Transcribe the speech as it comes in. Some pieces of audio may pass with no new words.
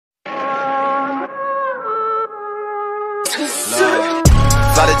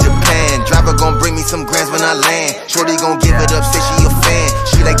fly to Japan. Driver gon' bring me some grands when I land. Shorty gon' give it up, say she a fan.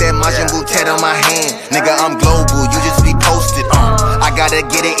 She like that Majin Buu tat on my hand. Nigga, I'm global, you just be posted. I gotta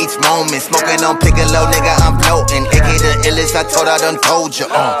get it each moment. Smoking on Piccolo, nigga, I'm floating. AK the illest, I told I done told ya.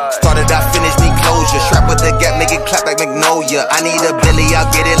 Started, I finished, need closure. Strap with the gap, make it clap like Magnolia. I need a Billy, I'll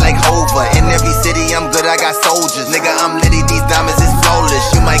get it like Hova. In every city, I'm good, I got soldiers. Nigga, I'm litty, these diamonds is flawless.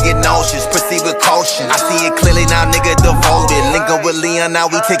 You might get nauseous, proceed with caution. I see it clearly now, nigga, devoted. Link up with Leon, now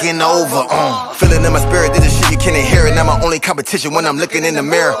we taking over. Feeling in my spirit, did the shit you can't hear it. Now my only competition when I'm looking in the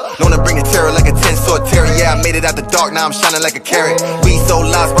mirror. Known to bring the terror like a 10-sword terror. Yeah, I made it out the dark, now I'm shining like a carrot. We so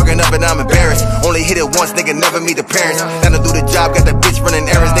loud, sparking up and I'm embarrassed. Only hit it once, nigga, never meet the parents. Down to do the job, got the bitch running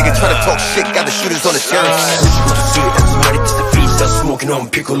errands. Nigga try to talk shit, got the shooters on the terrace. Smoking on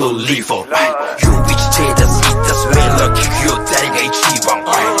Piccolo leafer. You which day that's it, that's me. Look, you daddy got cheap.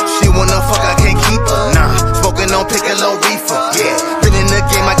 She wanna fuck, I can't keep her. Nah, smoking on Piccolo reefer. Yeah, been in the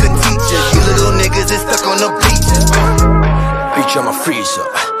game, I could teach her. You little niggas is stuck on the beach. Bitch, I'm a freezer.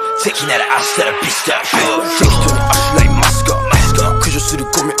 Taking that ass that I bitch that. Take it to me, I should like masker. Cause you see the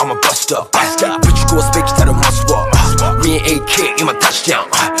me, I'm a buster. Bitch, go speak to the muscle. Me and AK in my touchdown.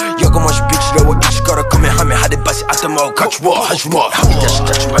 Yago much bitch, low each gotta come in, hammer, had it bust at the mall, catch war, hush war. Hammy dash,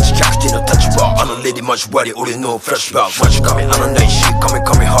 touch much, jack, no touch bar. I don't lady much worry, or no fresh bar. Watch coming, I don't know shit,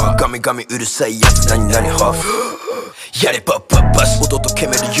 coming hard. Gummy, urusai, yes, 何 half. やればバッバス音と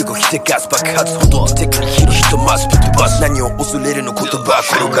煙る湯が来てガス爆発ほとんど敵にヒロヒトマスぶっ飛ばす何を恐れるの言葉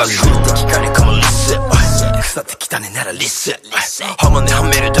転がる敵かねかもリス腐ってきたねならリスハマねは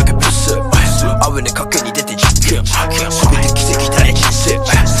めるだけブスアウェね賭けに出て実験全て奇跡だね人生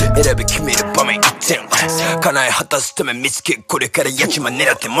選び決める場面一点叶え果たすため見つけこれからやちま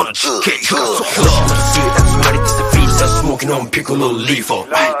狙って物実験集まり出てフィーザースモーキングオンピコロリーフォ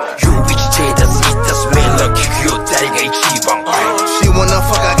ー You which day that's it that's me Look you daddy got一番